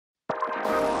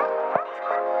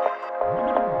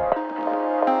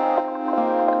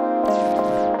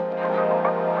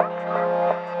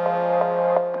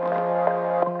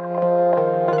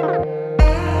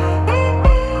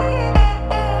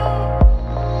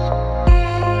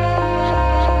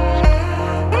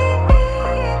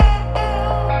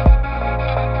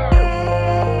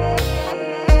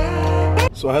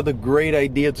So I had the great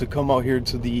idea to come out here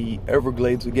to the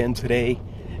Everglades again today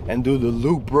and do the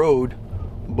loop road,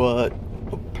 but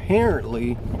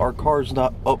apparently our car's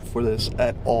not up for this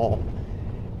at all,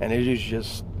 and it is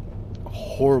just a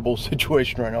horrible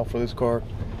situation right now for this car.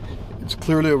 It's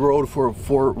clearly a road for a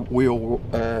four-wheel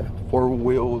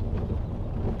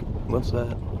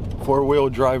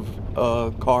drive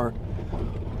car,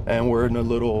 and we're in a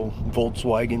little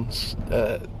Volkswagen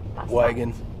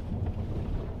wagon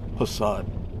Passat.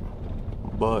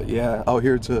 But yeah, out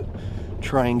here to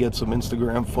try and get some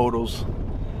Instagram photos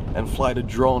and fly the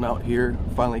drone out here.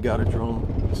 Finally got a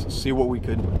drone. See what we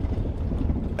could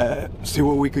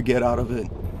get out of it.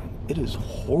 It is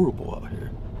horrible out here.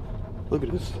 Look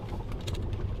at this.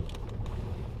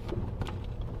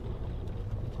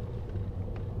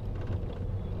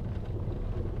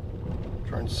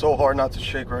 Trying so hard not to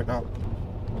shake right now.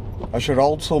 I should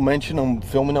also mention I'm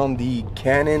filming on the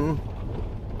Canon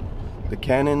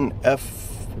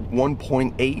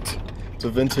f1.8. It's a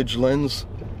vintage lens.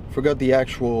 Forgot the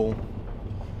actual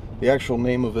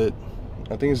name of it.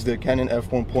 I think it's the Canon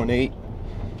f1.8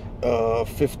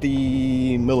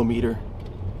 50mm.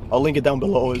 I'll link it down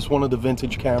below. It's one of the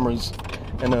vintage cameras,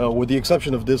 and with the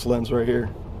exception of this lens right here,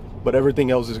 but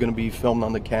everything else is going to be filmed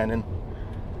on the Canon.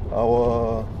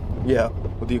 Yeah,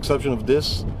 with the exception of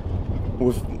this,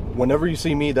 whenever you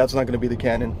see me, that's not going to be the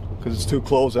Canon because it's too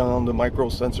close on the micro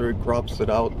sensor. It crops it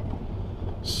out.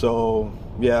 So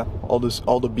yeah, all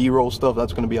the B-roll stuff,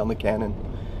 that's going to be on the Canon,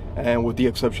 and with the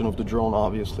exception of the drone,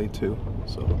 obviously, too.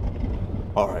 So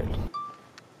all right.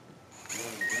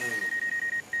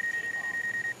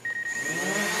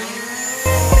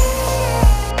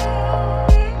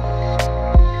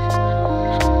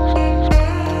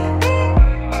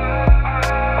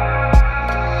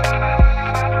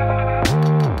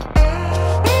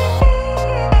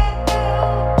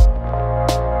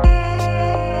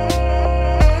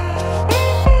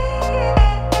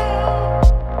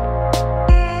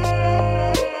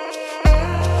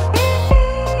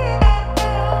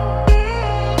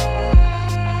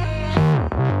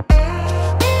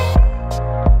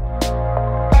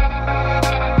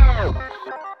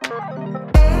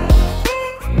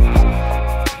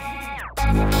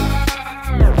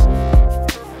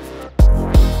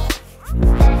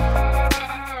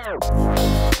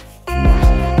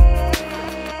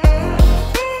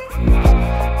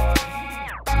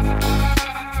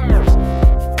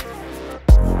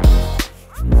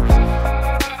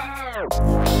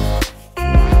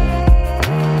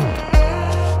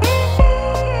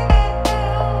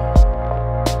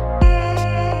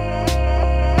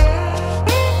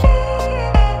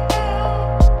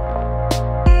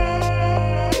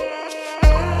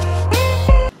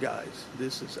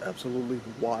 This is absolutely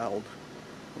wild.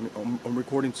 I'm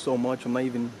recording so much, I'm not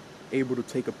even able to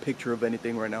take a picture of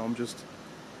anything right now. I'm just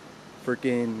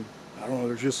freaking, I don't know,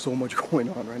 there's just so much going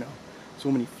on right now. So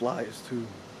many flies too.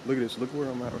 Look at this, look where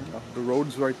I'm at right now. The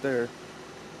road's right there,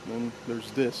 and then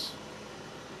there's this.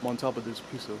 I'm on top of this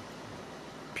piece of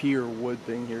pier wood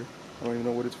thing here. I don't even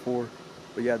know what it's for.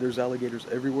 But yeah, there's alligators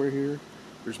everywhere here.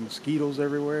 There's mosquitoes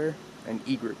everywhere, and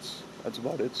egrets. That's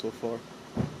about it so far.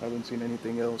 I haven't seen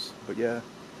anything else, but yeah,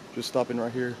 just stopping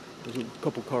right here. There's a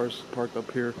couple cars parked up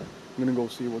here. I'm gonna go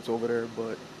see what's over there,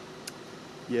 but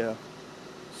yeah.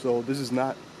 So this is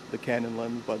not the Canon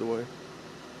lens, by the way,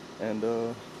 and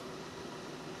God,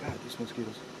 these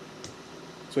mosquitoes.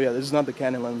 So yeah, this is not the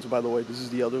Canon lens, by the way. This is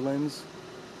the other lens,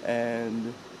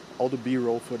 and all the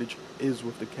B-roll footage is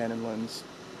with the Canon lens,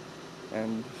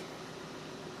 and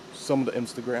some of the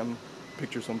Instagram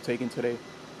pictures I'm taking today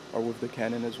are with the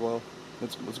Canon as well.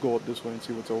 Let's go up this way and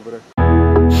see what's over there.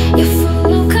 You're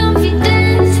full of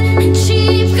confidence and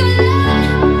cheap color.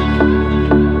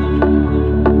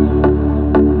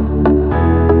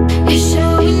 You're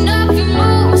showing off your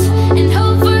moves and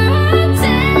hope for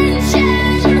attention.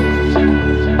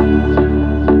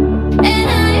 And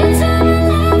I turn my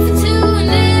life into an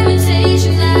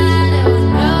imitation. I don't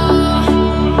know.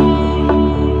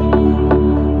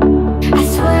 I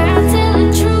swear I'll tell the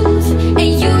truth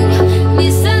and you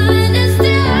misunderstood.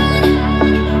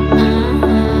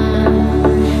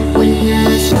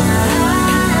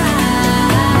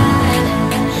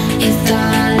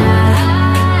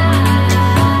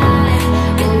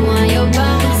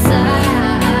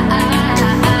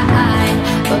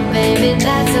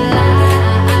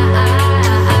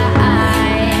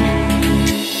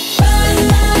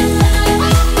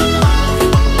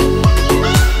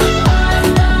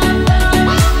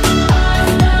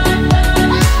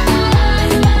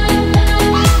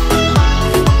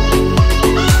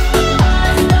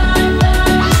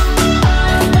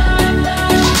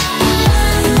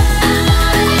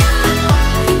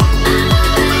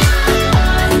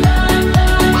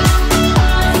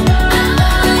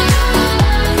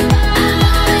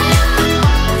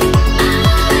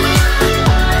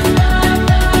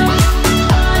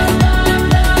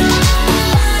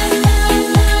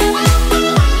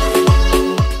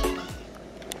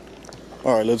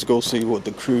 let's go see what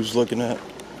the crew's looking at.